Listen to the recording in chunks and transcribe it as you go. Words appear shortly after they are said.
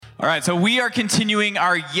All right, so we are continuing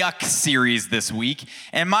our yuck series this week.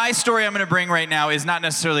 And my story I'm going to bring right now is not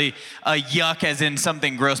necessarily a yuck as in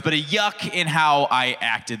something gross, but a yuck in how I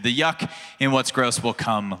acted. The yuck in what's gross will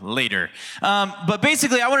come later. But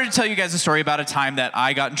basically, I wanted to tell you guys a story about a time that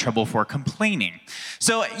I got in trouble for complaining.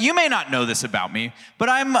 So you may not know this about me, but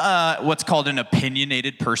I'm what's called an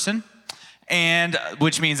opinionated person. And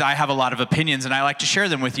which means I have a lot of opinions, and I like to share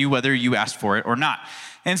them with you, whether you asked for it or not.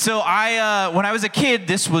 And so when I was a kid,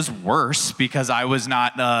 this was worse because I was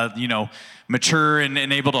not, mature and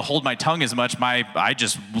able to hold my tongue as much. I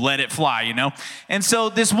just let it fly, And so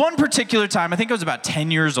this one particular time, I think I was about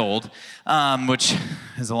 10 years old, which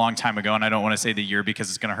is a long time ago, and I don't want to say the year because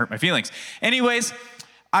it's going to hurt my feelings. Anyways,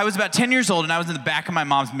 I was about 10 years old, and I was in the back of my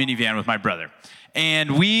mom's minivan with my brother.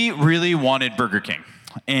 And we really wanted Burger King.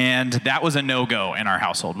 And that was a no-go in our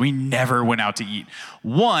household. We never went out to eat.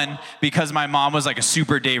 One, because my mom was like a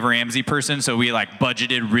super Dave Ramsey person, so we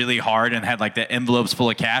budgeted really hard and had the envelopes full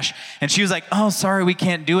of cash. And she was like, oh, sorry, we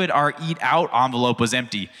can't do it. Our eat out envelope was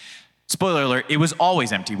empty. Spoiler alert, it was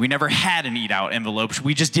always empty. We never had an eat out envelope.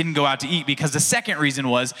 We just didn't go out to eat because the second reason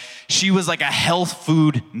was she was like a health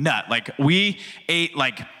food nut. We ate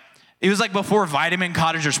it was before Vitamin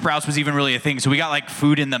Cottage or Sprouts was even really a thing. So we got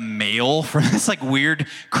food in the mail from this weird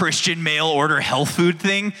Christian mail order health food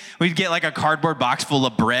thing. We'd get a cardboard box full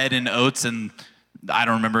of bread and oats, and I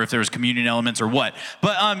don't remember if there was communion elements or what.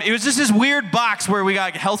 But it was just this weird box where we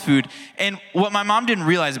got health food. And what my mom didn't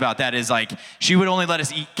realize about that is she would only let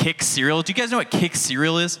us eat Kix cereal. Do you guys know what Kix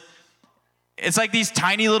cereal is? It's these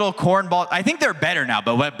tiny little corn balls. I think they're better now,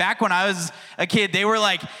 but back when I was a kid, they were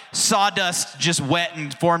sawdust, just wet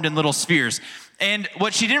and formed in little spheres. And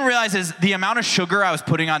what she didn't realize is the amount of sugar I was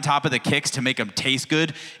putting on top of the Kix to make them taste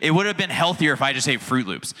good, it would have been healthier if I just ate Froot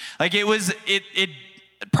Loops. It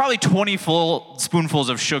probably 20 full spoonfuls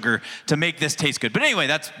of sugar to make this taste good. But anyway,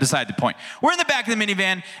 that's beside the point. We're in the back of the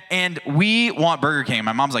minivan, and we want Burger King.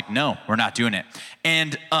 My mom's like, no, we're not doing it.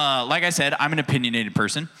 And like I said, I'm an opinionated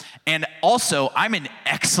person. And also, I'm an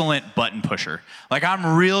excellent button pusher.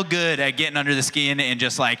 I'm real good at getting under the skin and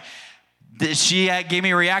just she gave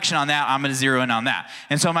me a reaction on that. I'm going to zero in on that.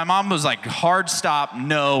 And so my mom was like, hard stop.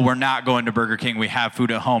 No, we're not going to Burger King. We have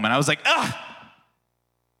food at home. And I was like, ugh.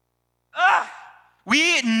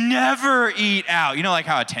 We never eat out. You know,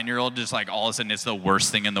 how a 10-year-old just all of a sudden it's the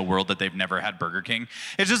worst thing in the world that they've never had Burger King.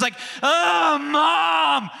 It's just oh,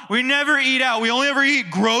 Mom, we never eat out. We only ever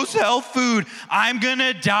eat gross health food. I'm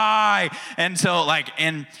gonna die. And so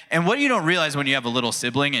and what you don't realize when you have a little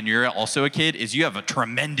sibling and you're also a kid is you have a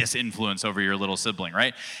tremendous influence over your little sibling,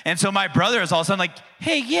 right? And so my brother is all of a sudden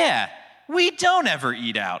hey, yeah, we don't ever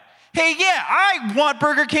eat out. Hey, yeah, I want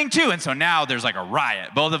Burger King too. And so now there's a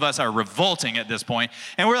riot. Both of us are revolting at this point.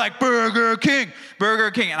 And we're like, Burger King, Burger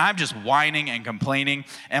King. And I'm just whining and complaining.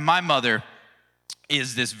 And my mother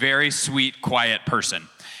is this very sweet, quiet person.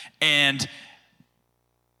 And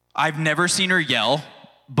I've never seen her yell,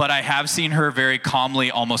 but I have seen her very calmly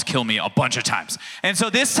almost kill me a bunch of times. And so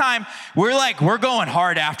this time, we're going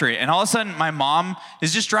hard after it. And all of a sudden, my mom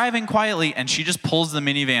is just driving quietly, and she just pulls the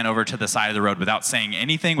minivan over to the side of the road without saying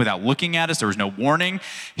anything, without looking at us. There was no warning.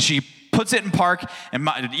 She puts it in park, and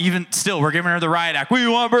even still, we're giving her the riot act. We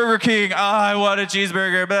want Burger King. Oh, I want a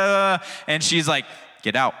cheeseburger. Blah, blah. And she's like,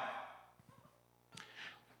 get out.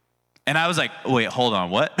 And I was like, wait, hold on,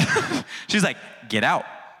 what? She's like, get out.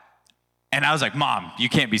 And I was like, Mom, you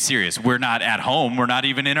can't be serious. We're not at home. We're not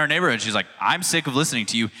even in our neighborhood. She's like, I'm sick of listening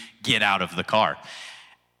to you. Get out of the car.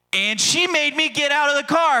 And she made me get out of the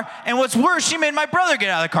car. And what's worse, she made my brother get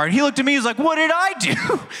out of the car. And he looked at me, he was like, what did I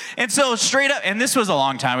do? And so straight up, and this was a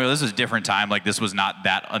long time ago. This was a different time. This was not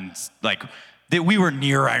that, that we were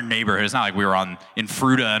near our neighborhood. It's not like we were in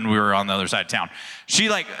Fruta and we were on the other side of town. She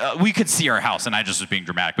we could see our house, and I just was being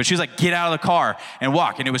dramatic. But she was like, get out of the car and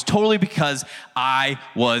walk. And it was totally because I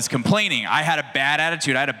was complaining. I had a bad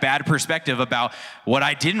attitude. I had a bad perspective about what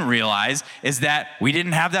I didn't realize is that we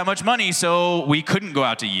didn't have that much money, so we couldn't go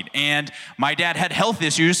out to eat. And my dad had health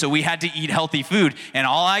issues, so we had to eat healthy food. And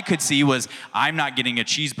all I could see was, I'm not getting a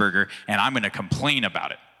cheeseburger, and I'm going to complain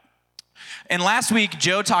about it. And last week,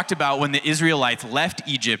 Joe talked about when the Israelites left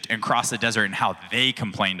Egypt and crossed the desert and how they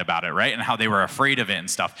complained about it, right? And how they were afraid of it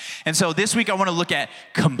and stuff. And so this week, I want to look at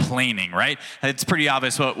complaining, right? It's pretty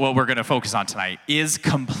obvious what we're going to focus on tonight is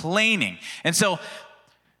complaining. And so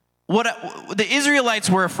the Israelites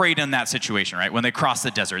were afraid in that situation, right? When they crossed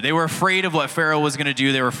the desert, they were afraid of what Pharaoh was going to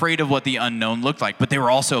do. They were afraid of what the unknown looked like, but they were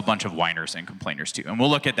also a bunch of whiners and complainers too. And we'll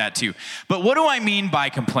look at that too. But what do I mean by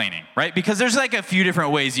complaining, right? Because there's like a few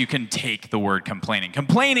different ways you can take the word complaining.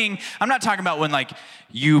 Complaining, I'm not talking about when like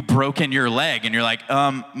you broken your leg and you're like,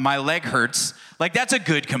 my leg hurts. Like that's a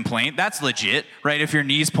good complaint. That's legit, right? If your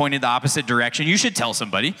knee's pointed the opposite direction, you should tell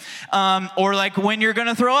somebody. Or like when you're going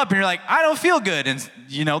to throw up and you're like, I don't feel good. And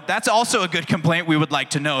that's also a good complaint. We would like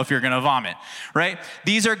to know if you're going to vomit, right?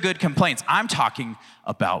 These are good complaints. I'm talking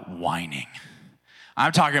about whining.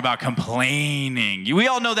 I'm talking about complaining. We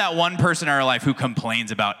all know that one person in our life who complains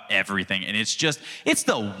about everything, and it's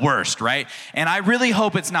the worst, right? And I really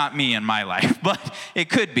hope it's not me in my life, but it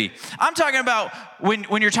could be. I'm talking about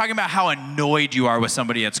when you're talking about how annoyed you are with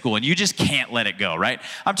somebody at school and you just can't let it go, right?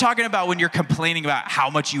 I'm talking about when you're complaining about how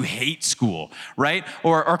much you hate school, right?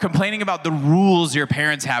 Or complaining about the rules your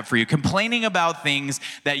parents have for you, complaining about things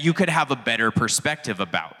that you could have a better perspective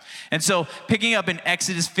about. And so picking up in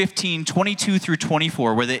Exodus 15, 22 through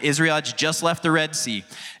 24, where the Israelites just left the Red Sea,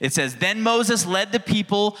 it says, Then Moses led the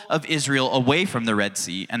people of Israel away from the Red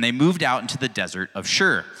Sea, and they moved out into the desert of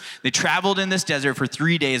Shur. They traveled in this desert for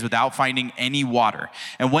 3 days without finding any water.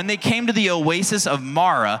 And when they came to the oasis of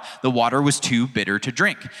Marah, the water was too bitter to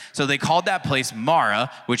drink. So they called that place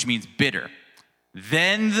Marah, which means bitter.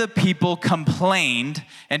 Then the people complained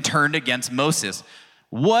and turned against Moses.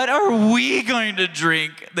 What are we going to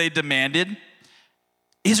drink? They demanded.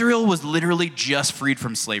 Israel was literally just freed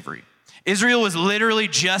from slavery. Israel was literally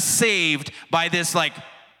just saved by this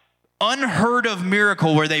unheard of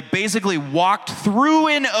miracle where they basically walked through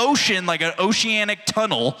an ocean, like an oceanic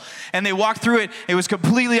tunnel, and they walked through it. It was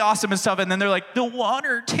completely awesome and stuff. And then they're like, the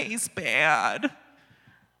water tastes bad.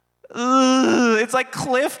 Ugh, it's like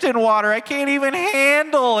Clifton water. I can't even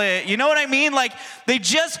handle it. You know what I mean? Like they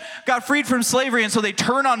just got freed from slavery, and so they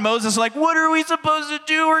turn on Moses like, what are we supposed to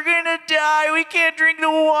do? We're going to die. We can't drink the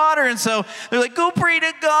water. And so they're like, go pray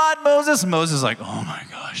to God, Moses. And Moses is like, oh my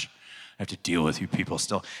gosh, I have to deal with you people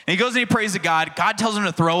still. And he goes and he prays to God. God tells him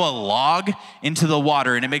to throw a log into the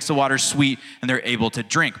water, and it makes the water sweet, and they're able to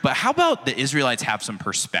drink. But how about the Israelites have some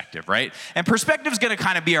perspective, right? And perspective is going to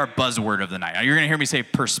kind of be our buzzword of the night. Now, you're going to hear me say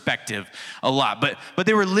perspective a lot, but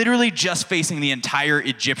they were literally just facing the entire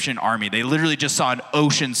Egyptian army. They literally just saw an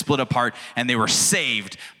ocean split apart, and they were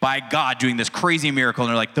saved by God doing this crazy miracle. And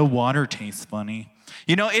they're like, the water tastes funny.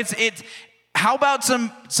 It's how about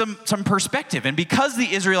some perspective? And because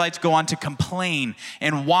the Israelites go on to complain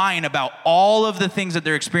and whine about all of the things that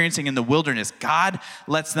they're experiencing in the wilderness, God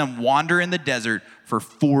lets them wander in the desert for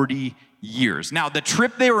 40 years. Now, the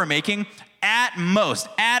trip they were making, at most,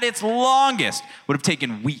 at its longest, would have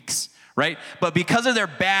taken weeks, right? But because of their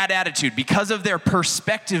bad attitude, because of their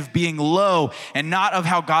perspective being low and not of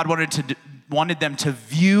how God wanted them to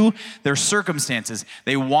view their circumstances,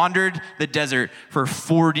 they wandered the desert for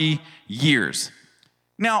 40 years.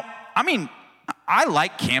 Now, I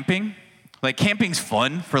like camping. Like camping's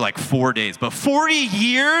fun for 4 days, but 40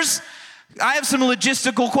 years? I have some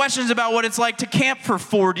logistical questions about what it's like to camp for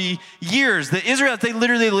 40 years. The Israelites, they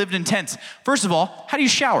literally lived in tents. First of all, how do you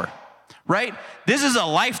shower? Right? This is a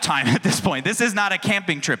lifetime at this point. This is not a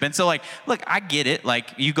camping trip. And so look, I get it.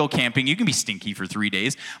 You go camping, you can be stinky for 3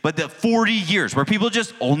 days. But the 40 years, were people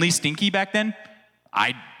just only stinky back then?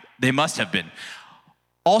 They must have been.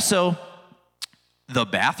 Also, the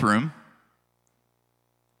bathroom.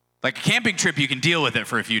 Like a camping trip, you can deal with it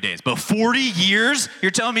for a few days. But 40 years?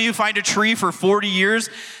 You're telling me you find a tree for 40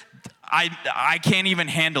 years? I can't even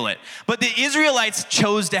handle it. But the Israelites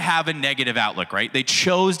chose to have a negative outlook, right? They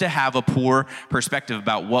chose to have a poor perspective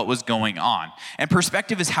about what was going on. And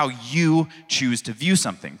perspective is how you choose to view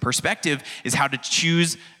something. Perspective is how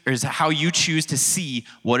you choose to see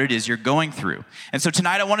what it is you're going through. And so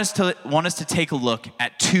tonight I want us to take a look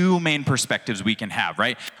at two main perspectives we can have,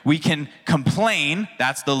 right? We can complain,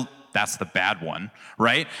 that's the bad one,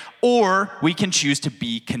 right? Or we can choose to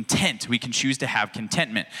be content. We can choose to have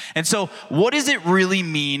contentment. And so what does it really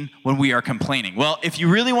mean when we are complaining? Well, if you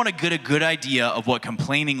really want to get a good idea of what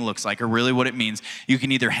complaining looks like or really what it means, you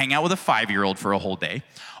can either hang out with a 5-year-old for a whole day,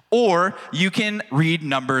 or you can read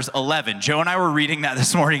Numbers 11. Joe and I were reading that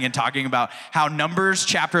this morning and talking about how Numbers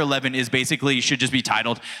chapter 11 is basically, should just be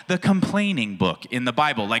titled, the complaining book in the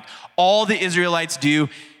Bible. Like all the Israelites do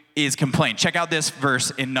is complain. Check out this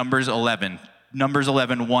verse in Numbers 11. Numbers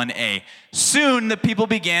 11, 1a. Soon the people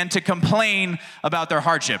began to complain about their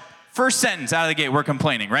hardship. First sentence out of the gate, we're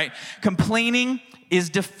complaining, right? Complaining is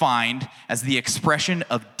defined as the expression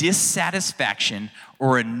of dissatisfaction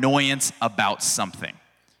or annoyance about something.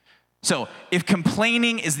 So if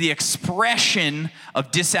complaining is the expression of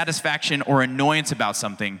dissatisfaction or annoyance about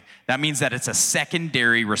something, that means that it's a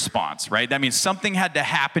secondary response, right? That means something had to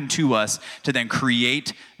happen to us to then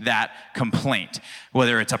create that complaint,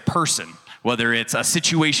 whether it's a person, whether it's a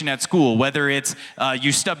situation at school, whether it's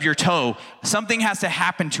you stub your toe, something has to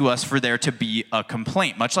happen to us for there to be a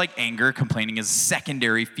complaint. Much like anger, complaining is a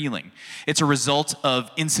secondary feeling. It's a result of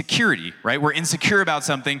insecurity, right? We're insecure about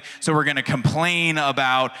something, so we're gonna complain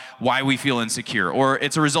about why we feel insecure. Or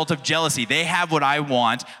it's a result of jealousy. They have what I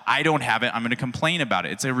want, I don't have it, I'm gonna complain about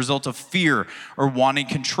it. It's a result of fear or wanting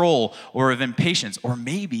control or of impatience. Or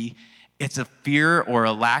maybe it's a fear or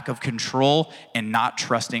a lack of control and not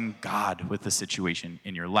trusting God with the situation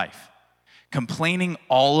in your life. Complaining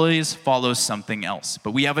always follows something else,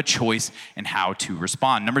 but we have a choice in how to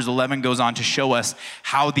respond. Numbers 11 goes on to show us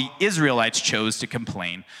how the Israelites chose to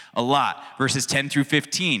complain a lot. Verses 10 through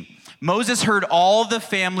 15. Moses heard all the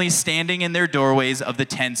families standing in their doorways of the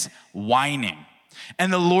tents whining.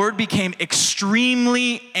 And the Lord became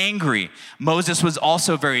extremely angry. Moses was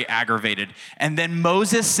also very aggravated. And then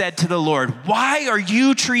Moses said to the Lord, "Why are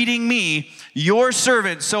you treating me, your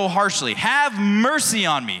servant, so harshly? Have mercy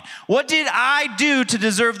on me. What did I do to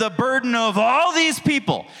deserve the burden of all these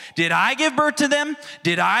people? Did I give birth to them?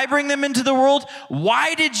 Did I bring them into the world?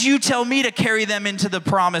 Why did you tell me to carry them into the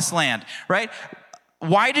promised land?" Right?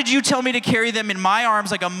 Why did you tell me to carry them in my arms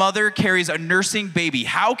like a mother carries a nursing baby?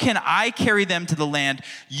 How can I carry them to the land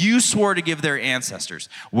you swore to give their ancestors?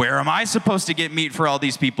 Where am I supposed to get meat for all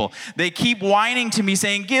these people? They keep whining to me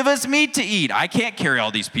saying, "Give us meat to eat." I can't carry all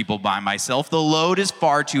these people by myself. The load is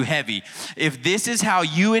far too heavy. If this is how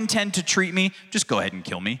you intend to treat me, just go ahead and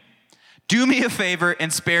kill me. Do me a favor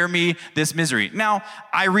and spare me this misery. Now,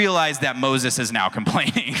 I realize that Moses is now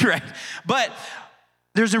complaining, right? But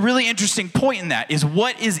there's a really interesting point in that, is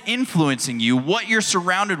what is influencing you, what you're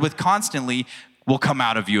surrounded with constantly will come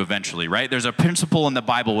out of you eventually, right? There's a principle in the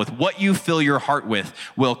Bible with what you fill your heart with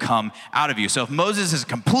will come out of you. So if Moses is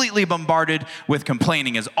completely bombarded with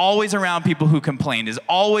complaining, is always around people who complain, is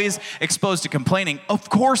always exposed to complaining, of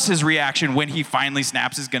course his reaction when he finally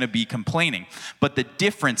snaps is going to be complaining. But the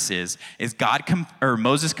difference is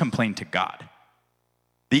Moses complained to God.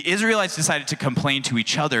 The Israelites decided to complain to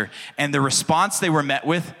each other, and the response they were met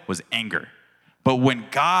with was anger. But when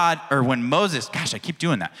Moses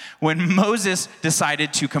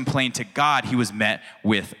decided to complain to God, he was met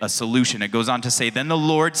with a solution. It goes on to say, "Then the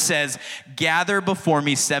Lord says, 'Gather before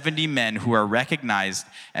me 70 men who are recognized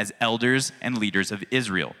as elders and leaders of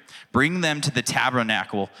Israel. Bring them to the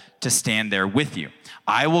tabernacle to stand there with you.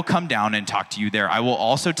 I will come down and talk to you there. I will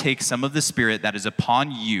also take some of the Spirit that is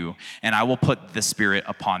upon you, and I will put the Spirit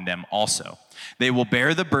upon them also. They will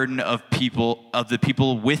bear the burden of the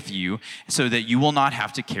people with you, so that you will not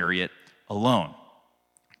have to carry it alone.'"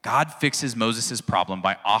 God fixes Moses' problem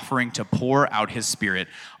by offering to pour out his Spirit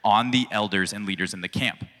on the elders and leaders in the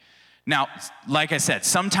camp. Now, like I said,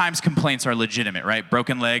 sometimes complaints are legitimate, right?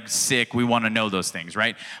 Broken leg, sick, we want to know those things,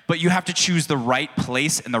 right? But you have to choose the right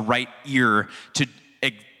place and the right ear to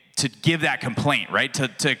give that complaint, right?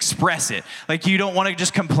 To express it. Like, you don't want to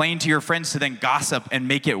just complain to your friends to then gossip and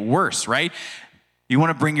make it worse, right? You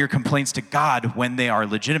want to bring your complaints to God when they are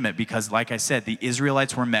legitimate, because like I said, the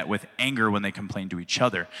Israelites were met with anger when they complained to each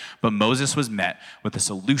other. But Moses was met with a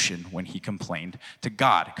solution when he complained to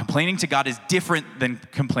God. Complaining to God is different than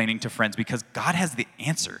complaining to friends, because God has the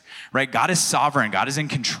answer, right? God is sovereign, God is in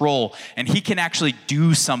control, and he can actually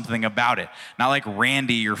do something about it. Not like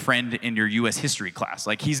Randy, your friend in your U.S. history class.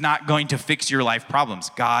 Like, he's not going to fix your life problems.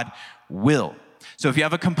 God will. So if you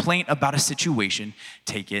have a complaint about a situation,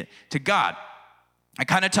 take it to God. I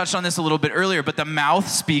kind of touched on this a little bit earlier, but the mouth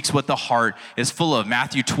speaks what the heart is full of.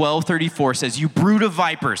 Matthew 12:34 says, "You brood of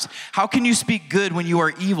vipers, how can you speak good when you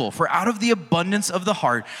are evil? For out of the abundance of the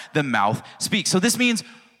heart, the mouth speaks." So this means,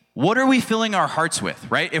 what are we filling our hearts with,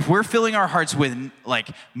 right? If we're filling our hearts with like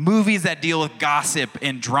movies that deal with gossip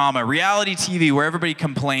and drama, reality TV where everybody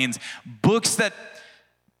complains, books that,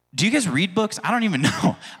 do you guys read books? I don't even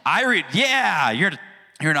know. I read, yeah,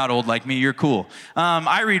 you're not old like me. You're cool.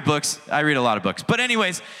 I read books. I read a lot of books. But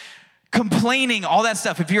anyways, complaining, all that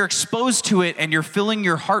stuff, if you're exposed to it and you're filling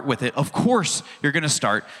your heart with it, of course you're going to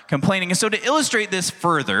start complaining. And so to illustrate this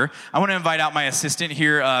further, I want to invite out my assistant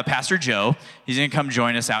here, Pastor Joe. He's going to come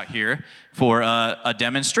join us out here for a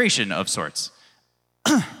demonstration of sorts.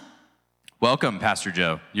 Welcome, Pastor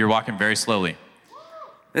Joe. You're walking very slowly.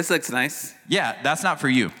 This looks nice. Yeah, that's not for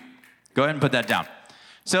you. Go ahead and put that down.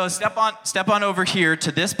 So step on over here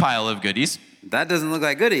to this pile of goodies. That doesn't look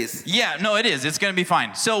like goodies. Yeah, no, it is. It's going to be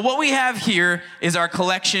fine. So what we have here is our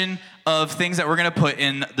collection of things that we're going to put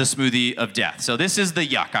in the smoothie of death. So this is the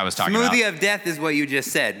yuck I was talking about. Smoothie of death is what you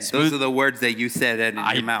just said. Those are the words that you said in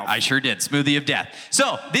your mouth. I sure did. Smoothie of death.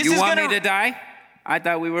 So this You is want going me to die? I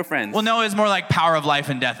thought we were friends. Well, no, it's more like power of life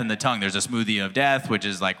and death in the tongue. There's a smoothie of death, which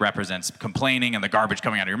is like represents complaining and the garbage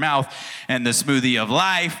coming out of your mouth. And the smoothie of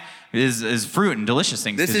life is fruit and delicious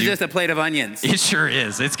things. This is just a plate of onions. It sure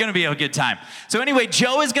is. It's going to be a good time. So anyway,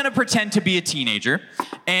 Joe is going to pretend to be a teenager.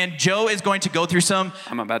 And Joe is going to go through some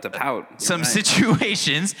I'm about to pout. some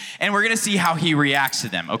situations. And we're going to see how he reacts to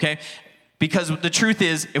them, okay? Because the truth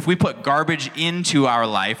is, if we put garbage into our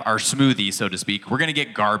life, our smoothie, so to speak, we're going to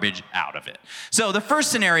get garbage out of it. So the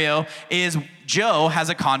first scenario is Joe has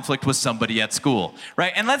a conflict with somebody at school,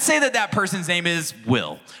 right? And let's say that person's name is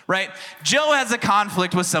Will, right? Joe has a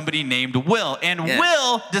conflict with somebody named Will, and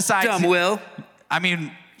Will decides... Dumb Will. I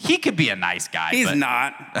mean, he could be a nice guy. He's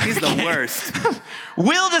not. He's the worst.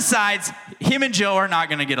 Will decides him and Joe are not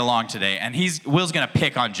going to get along today, and Will's going to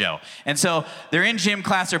pick on Joe. And so they're in gym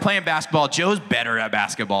class, they're playing basketball. Joe's better at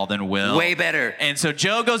basketball than Will. Way better. And so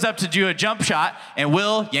Joe goes up to do a jump shot, and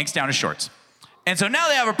Will yanks down his shorts. And so now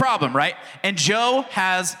they have a problem, right? And Joe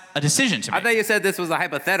has a decision to make. I thought you said this was a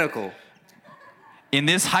hypothetical. In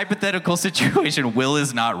this hypothetical situation, Will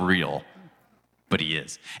is not real. But he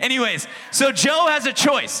is. Anyways, so Joe has a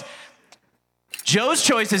choice. Joe's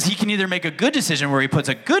choice is he can either make a good decision where he puts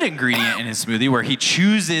a good ingredient in his smoothie, where he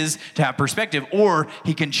chooses to have perspective, or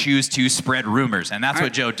he can choose to spread rumors. And that's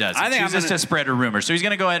what Joe does. He chooses to spread a rumor. So he's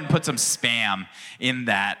going to go ahead and put some spam in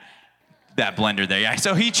that blender there. Yeah.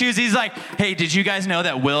 So he's like, hey, did you guys know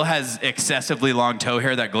that Will has excessively long toe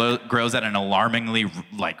hair that grows at an alarmingly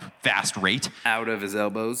fast rate? Out of his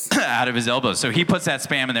elbows. Out of his elbows. So he puts that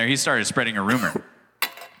spam in there. He started spreading a rumor.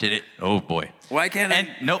 Did it? Oh boy. Why can't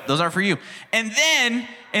I? Nope, those aren't for you. And then,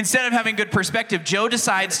 instead of having good perspective, Joe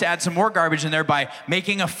decides to add some more garbage in there by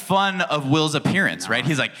making a fun of Will's appearance, right?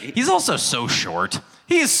 He's like, he's also so short.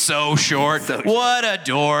 He's so short. What a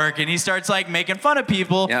dork. And he starts making fun of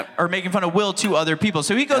people, or making fun of Will to other people.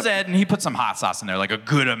 So he goes ahead and he puts some hot sauce in there, like a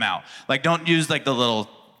good amount. Don't use the little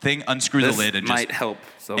thing, unscrew the lid and just might help.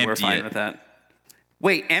 So we're empty fine it. with that.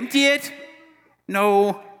 Wait, empty it?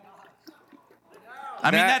 No. I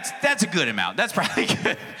mean, that's a good amount. That's probably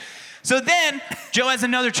good. So then, Joe has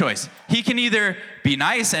another choice. He can either be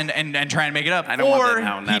nice and try and make it up, or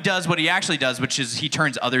he does what he actually does, which is he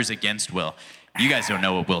turns others against Will. You guys don't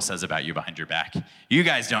know what Will says about you behind your back. You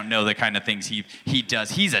guys don't know the kind of things he does.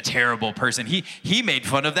 He's a terrible person. He made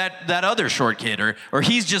fun of that other short kid, or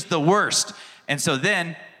he's just the worst. And so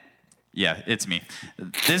then, yeah, it's me.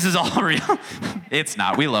 This is all real. It's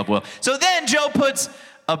not. We love Will. So then Joe puts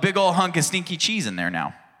a big old hunk of stinky cheese in there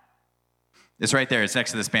now. It's right there. It's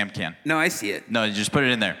next to the Spam can. No, I see it. No, you just put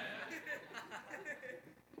it in there.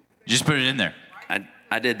 Just put it in there.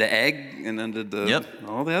 I did the egg and then did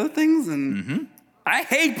all the other things. And I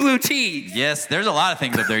hate blue cheese. Yes, there's a lot of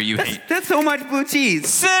things up there you hate. That's so much blue cheese.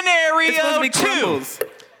 Scenario 2.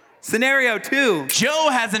 Scenario 2. Joe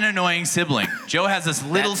has an annoying sibling. Joe has this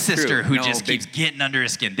little sister who just keeps getting under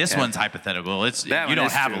his skin. This one's hypothetical. You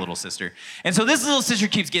don't have a little sister. And so this little sister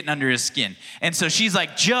keeps getting under his skin. And so she's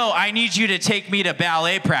like, Joe, I need you to take me to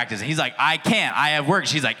ballet practice. And he's like, I can't. I have work.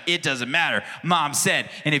 She's like, it doesn't matter. Mom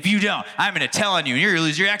said. And if you don't, I'm going to tell on you and you're going to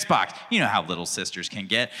lose your Xbox. You know how little sisters can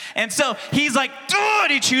get. And so he's like,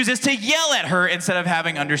 and he chooses to yell at her instead of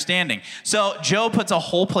having understanding. So Joe puts a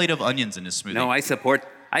whole plate of onions in his smoothie. No, I support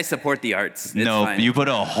the arts. It's no, fine. You put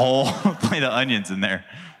a whole plate of onions in there.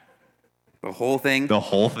 The whole thing? The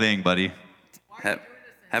whole thing, buddy. Have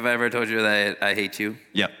I ever told you that I hate you?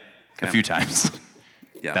 Yep. A few times.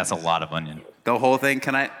 Yeah. That's a lot of onion. The whole thing?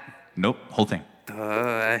 Can I? Nope, whole thing.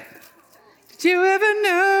 Did you ever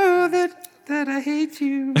know that I hate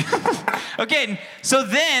you? Okay, so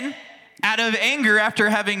then, out of anger after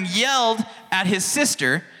having yelled at his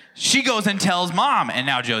sister, she goes and tells Mom, and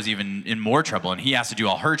now Joe's even in more trouble, and he has to do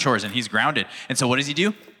all her chores, and he's grounded. And so what does he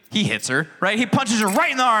do? He hits her, right? He punches her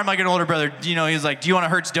right in the arm like an older brother. He's like, do you want a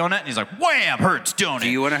Hertz donut? And he's like, wham, Hertz donut. Do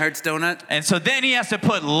you want a Hertz donut? And so then he has to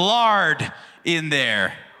put lard in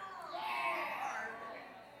there.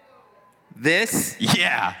 This?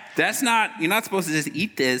 Yeah. You're not supposed to just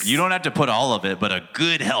eat this. You don't have to put all of it, but a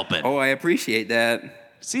good helping. Oh, I appreciate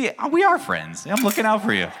that. See, we are friends. I'm looking out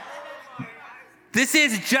for you. This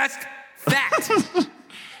is just fact.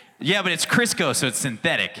 Yeah, but it's Crisco, so it's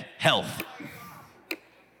synthetic. Health.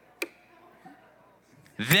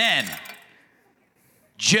 Then,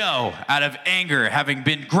 Joe, out of anger, having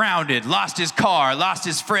been grounded, lost his car, lost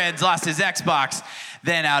his friends, lost his Xbox,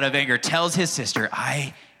 then out of anger tells his sister,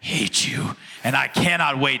 I hate you, and I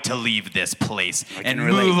cannot wait to leave this place and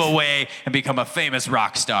relate. move away and become a famous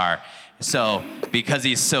rock star. So, because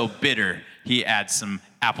he's so bitter, he adds some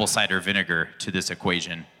apple cider vinegar to this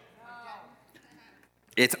equation.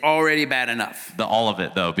 It's already bad enough. All of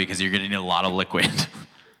it, though, because you're going to need a lot of liquid.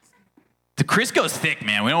 The Crisco's thick,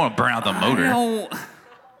 man. We don't want to burn out the motor.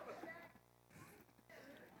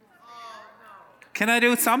 Can I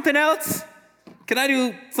do something else? Can I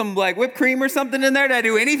do some like whipped cream or something in there? Did I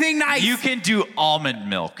do anything nice? You can do almond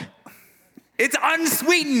milk. It's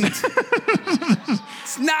unsweetened.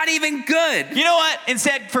 It's not even good. You know what?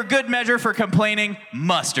 Instead, for good measure, for complaining,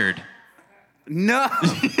 mustard. No.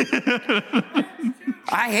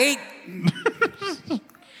 I hate.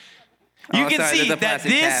 You can see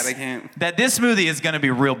that this smoothie is going to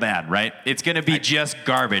be real bad, right? It's going to be just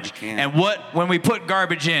garbage. And when we put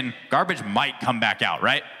garbage in, garbage might come back out,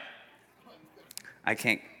 right? I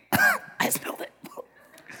can't. I spilled it.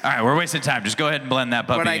 All right, we're wasting time. Just go ahead and blend that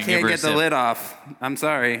puppy. But I and can't give her get a the sip. lid off. I'm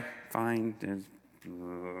sorry. Fine.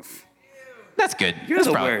 That's good. You're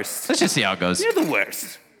the worst. Let's just see how it goes. You're the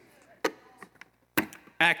worst.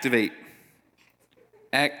 Activate.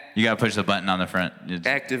 You got to push the button on the front.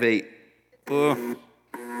 Activate. Oh.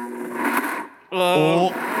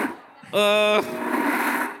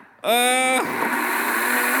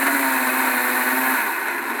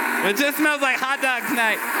 It just smells like hot dog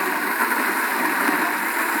tonight.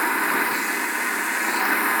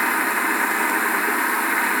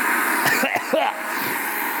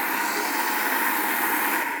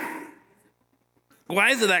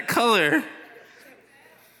 Why is it that color?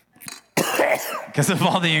 Because of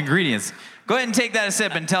all the ingredients. Go ahead and take that a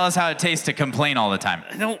sip and tell us how it tastes to complain all the time.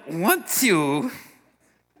 I don't want to.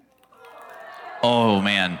 Oh,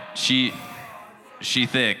 man. She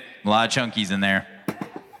thick. A lot of chunkies in there.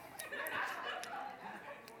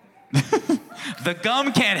 The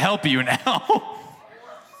gum can't help you now.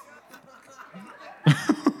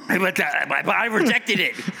 My body rejected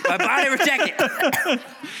it. My body rejected it.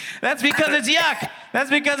 That's because it's yuck. That's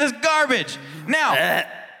because it's garbage. Now,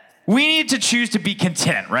 we need to choose to be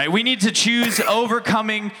content, right? We need to choose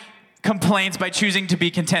overcoming complaints by choosing to be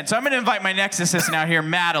content. So I'm going to invite my next assistant out here,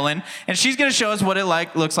 Madeline, and she's going to show us what it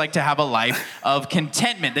looks like to have a life of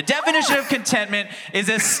contentment. The definition of contentment is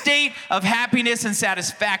a state of happiness and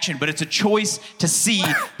satisfaction, but it's a choice to see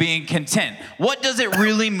being content. What does it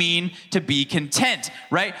really mean to be content,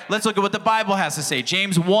 right? Let's look at what the Bible has to say.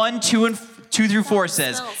 James 1:2 through 4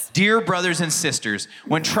 says, "Dear brothers and sisters,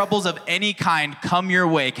 when troubles of any kind come your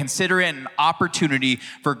way, consider it an opportunity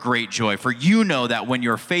for great joy. For you know that when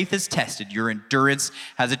your faith is tested, your endurance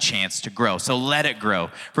has a chance to grow. So let it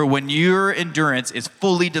grow. For when your endurance is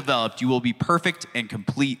fully developed, you will be perfect and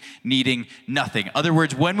complete, needing nothing." In other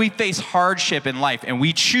words, when we face hardship in life and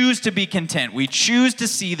we choose to be content, we choose to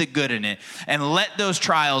see the good in it and let those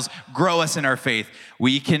trials grow us in our faith,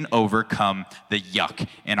 we can overcome the yuck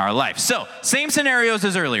in our life. So, same scenarios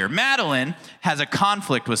as earlier. Madeline has a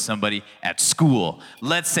conflict with somebody at school.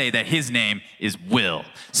 Let's say that his name is Will.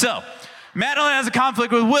 So, Madeline has a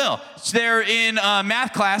conflict with Will. They're in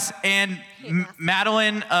math class, and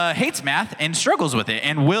Madeline hates math and struggles with it.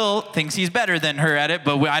 And Will thinks he's better than her at it,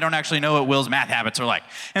 but I don't actually know what Will's math habits are like.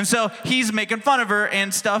 And so he's making fun of her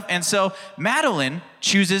and stuff. And so Madeline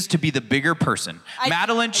chooses to be the bigger person.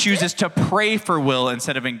 Madeline chooses to pray for Will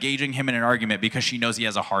instead of engaging him in an argument because she knows he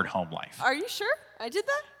has a hard home life. Are you sure I did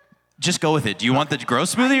that? Just go with it. Do you want the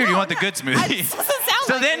gross smoothie or do you want the good smoothie?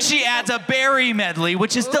 So then she adds a berry medley,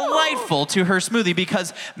 which is delightful to her smoothie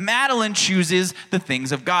because Madeline chooses the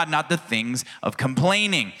things of God, not the things of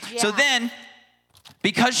complaining. Yeah. So then,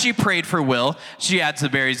 because she prayed for Will, she adds the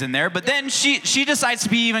berries in there, but then she decides to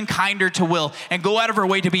be even kinder to Will and go out of her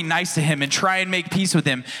way to be nice to him and try and make peace with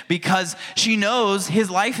him because she knows his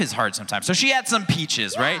life is hard sometimes. So she adds some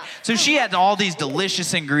peaches, right? So she adds all these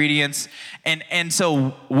delicious ingredients, and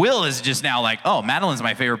so Will is just now like, oh, Madeline's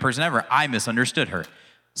my favorite person ever. I misunderstood her.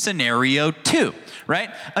 Scenario 2, right?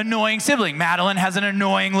 Annoying sibling. Madeline has an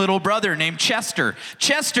annoying little brother named Chester.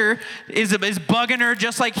 Chester is bugging her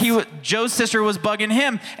just like Joe's sister was bugging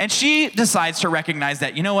him. And she decides to recognize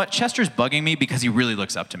that, you know what? Chester's bugging me because he really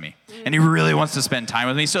looks up to me. And he really wants to spend time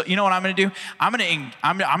with me. So you know what I'm going to do? I'm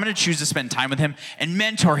going to choose to spend time with him and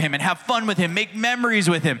mentor him and have fun with him, make memories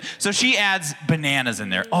with him. So she adds bananas in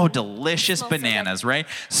there. Oh, delicious bananas, right?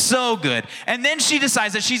 So good. And then she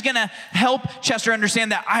decides that she's going to help Chester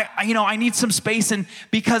understand that I need some space and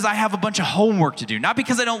because I have a bunch of homework to do. Not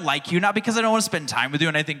because I don't like you, not because I don't want to spend time with you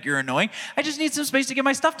and I think you're annoying. I just need some space to get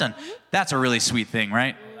my stuff done. That's a really sweet thing,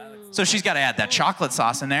 right? So she's got to add that chocolate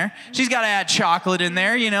sauce in there. She's got to add chocolate in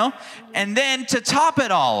there, you know. And then to top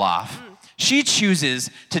it all off, She chooses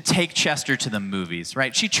to take Chester to the movies,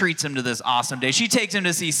 right? She treats him to this awesome day. She takes him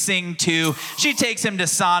to see Sing 2. She takes him to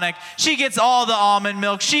Sonic. She gets all the almond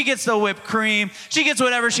milk. She gets the whipped cream. She gets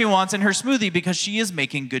whatever she wants in her smoothie because she is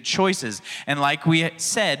making good choices. And like we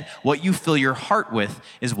said, what you fill your heart with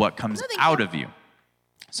is what comes out of you.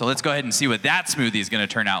 So let's go ahead and see what that smoothie is going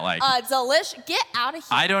to turn out like. Delish. Get out of here.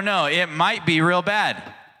 I don't know. It might be real bad.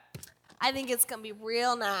 I think it's going to be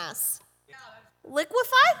real nice.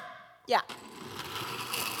 Liquefy? Yeah.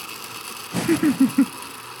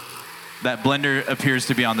 That blender appears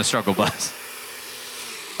to be on the struggle bus.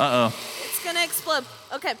 Uh-oh. It's going to explode.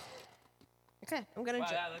 Okay, I'm going to... Wow,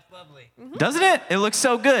 that looks lovely. Mm-hmm. Doesn't it? It looks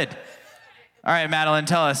so good. All right, Madeline,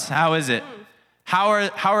 tell us, how is it? How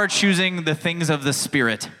are choosing the things of the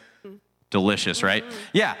Spirit delicious, right?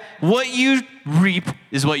 Yeah. What you reap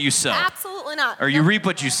is what you sow. Absolutely not. Or you reap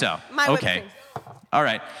what you sow. Okay. Whipped cream. All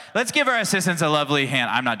right. Let's give our assistants a lovely hand.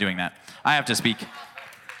 I'm not doing that. I have to speak.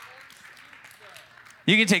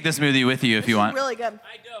 You can take this smoothie with you if you want. Really good.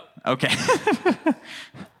 I don't. Okay.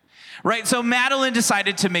 Right, so Madeline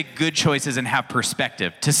decided to make good choices and have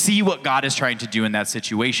perspective, to see what God is trying to do in that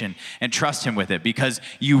situation and trust him with it, because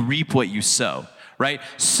you reap what you sow, right?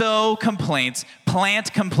 Sow complaints,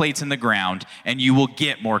 plant complaints in the ground, and you will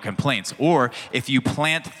get more complaints. Or if you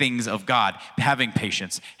plant things of God, having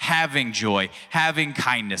patience, having joy, having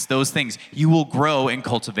kindness, those things, you will grow and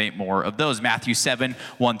cultivate more of those. Matthew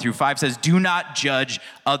 7:1-5 says, "Do not judge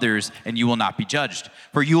others, and you will not be judged.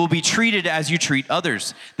 For you will be treated as you treat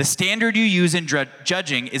others. The standard you use in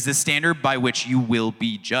judging is the standard by which you will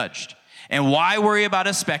be judged. And why worry about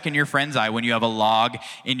a speck in your friend's eye when you have a log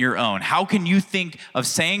in your own? How can you think of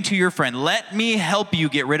saying to your friend, 'Let me help you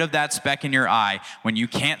get rid of that speck in your eye,' when you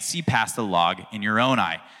can't see past the log in your own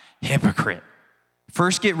eye? Hypocrite.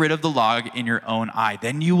 First get rid of the log in your own eye.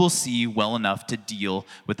 Then you will see well enough to deal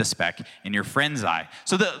with the speck in your friend's eye."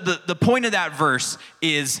 So the point of that verse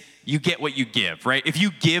is you get what you give, right? If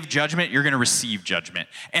you give judgment, you're going to receive judgment.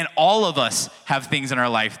 And all of us have things in our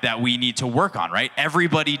life that we need to work on, right?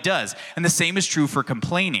 Everybody does. And the same is true for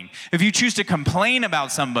complaining. If you choose to complain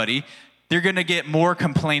about somebody, they're going to get more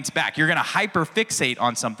complaints back. You're going to hyperfixate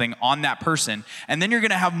on something, on that person, and then you're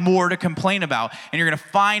going to have more to complain about, and you're going to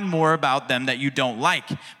find more about them that you don't like.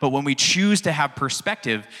 But when we choose to have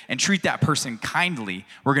perspective and treat that person kindly,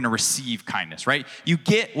 we're going to receive kindness, right? You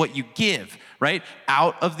get what you give, right?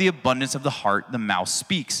 Out of the abundance of the heart, the mouth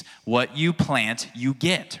speaks. What you plant, you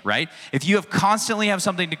get, right? If you constantly have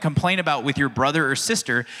something to complain about with your brother or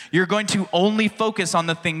sister, you're going to only focus on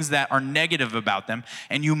the things that are negative about them,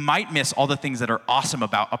 and you might miss all the things that are awesome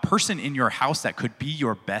about a person in your house that could be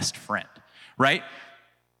your best friend, right?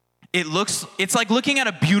 It's like looking at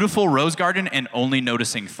a beautiful rose garden and only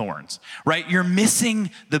noticing thorns, right? You're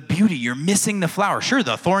missing the beauty. You're missing the flower. Sure,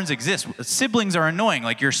 the thorns exist. Siblings are annoying.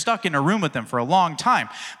 Like you're stuck in a room with them for a long time,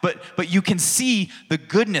 but you can see the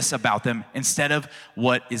goodness about them instead of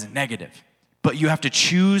what is negative. But you have to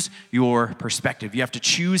choose your perspective. You have to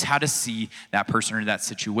choose how to see that person or that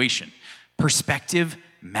situation. Perspective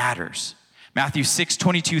matters. Matthew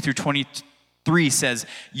 6:22-23 says,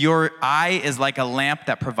 "Your eye is like a lamp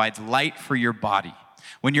that provides light for your body.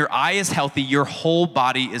 When your eye is healthy, your whole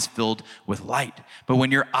body is filled with light. But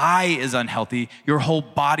when your eye is unhealthy, your whole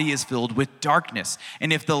body is filled with darkness.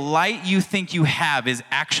 And if the light you think you have is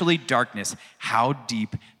actually darkness, how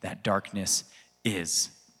deep that darkness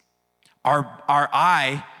is." Our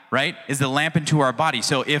eye, right, is the lamp into our body.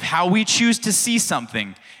 So if how we choose to see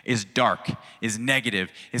something is dark, is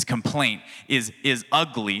negative, is complaint, is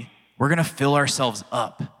ugly, we're going to fill ourselves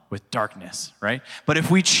up with darkness, right? But if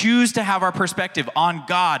we choose to have our perspective on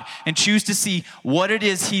God and choose to see what it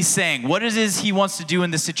is he's saying, what it is he wants to do in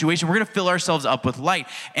this situation, we're going to fill ourselves up with light.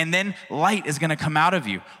 And then light is going to come out of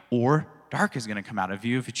you, or dark is going to come out of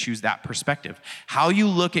you if you choose that perspective. How you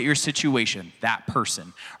look at your situation, that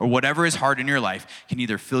person, or whatever is hard in your life can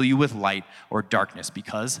either fill you with light or darkness,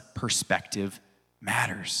 because perspective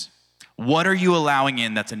matters. What are you allowing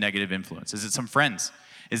in that's a negative influence? Is it some friends?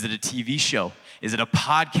 Is it a TV show? Is it a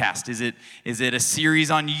podcast? Is it a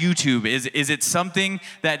series on YouTube? Is it something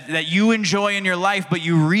that you enjoy in your life, but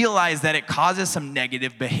you realize that it causes some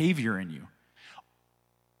negative behavior in you?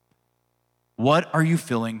 What are you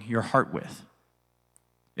filling your heart with?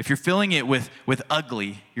 If you're filling it with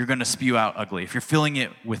ugly, you're going to spew out ugly. If you're filling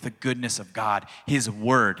it with the goodness of God, his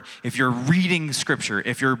word, if you're reading scripture,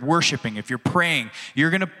 if you're worshiping, if you're praying, you're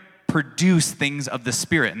going to produce things of the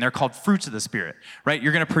Spirit, and they're called fruits of the Spirit, right?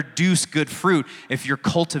 You're going to produce good fruit if you're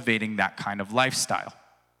cultivating that kind of lifestyle.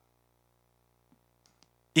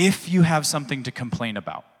 If you have something to complain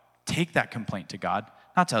about, take that complaint to God.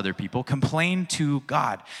 not to other people. Complain to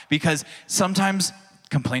God, because sometimes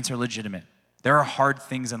complaints are legitimate. There are hard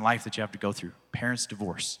things in life that you have to go through. Parents'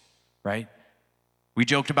 divorce, right? We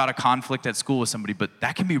joked about a conflict at school with somebody, but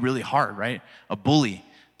that can be really hard, right? A bully,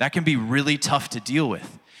 that can be really tough to deal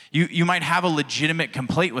with. You might have a legitimate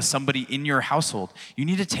complaint with somebody in your household. You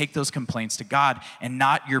need to take those complaints to God and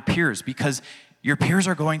not your peers, because your peers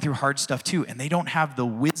are going through hard stuff too, and they don't have the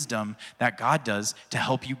wisdom that God does to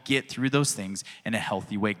help you get through those things in a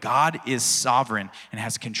healthy way. God is sovereign and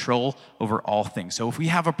has control over all things. So if we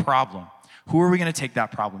have a problem, who are we going to take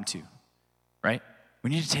that problem to, right? We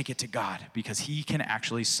need to take it to God, because he can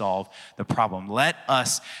actually solve the problem. Let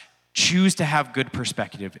us choose to have good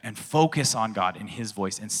perspective and focus on God and his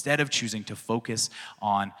voice instead of choosing to focus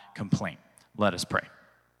on complaint. Let us pray.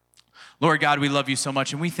 Lord God, we love you so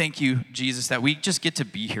much, and we thank you, Jesus, that we just get to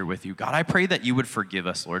be here with you. God, I pray that you would forgive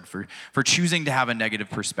us, Lord, for choosing to have a negative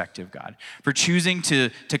perspective, God, for choosing to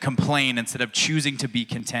complain instead of choosing to be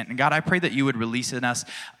content. And God, I pray that you would release in us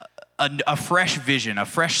a fresh vision, a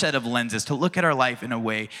fresh set of lenses to look at our life in a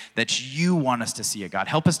way that you want us to see it, God.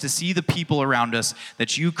 Help us to see the people around us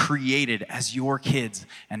that you created as your kids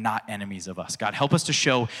and not enemies of us. God, help us to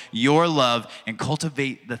show your love and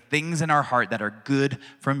cultivate the things in our heart that are good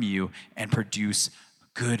from you and produce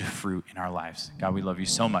good fruit in our lives. God, we love you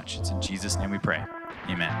so much. It's in Jesus' name we pray.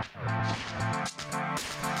 Amen.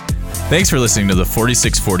 Thanks for listening to the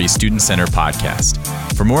 4640 Student Center podcast.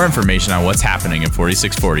 For more information on what's happening in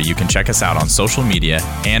 4640, you can check us out on social media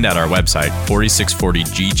and at our website,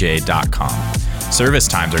 4640gj.com. Service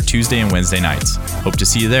times are Tuesday and Wednesday nights. Hope to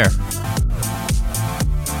see you there.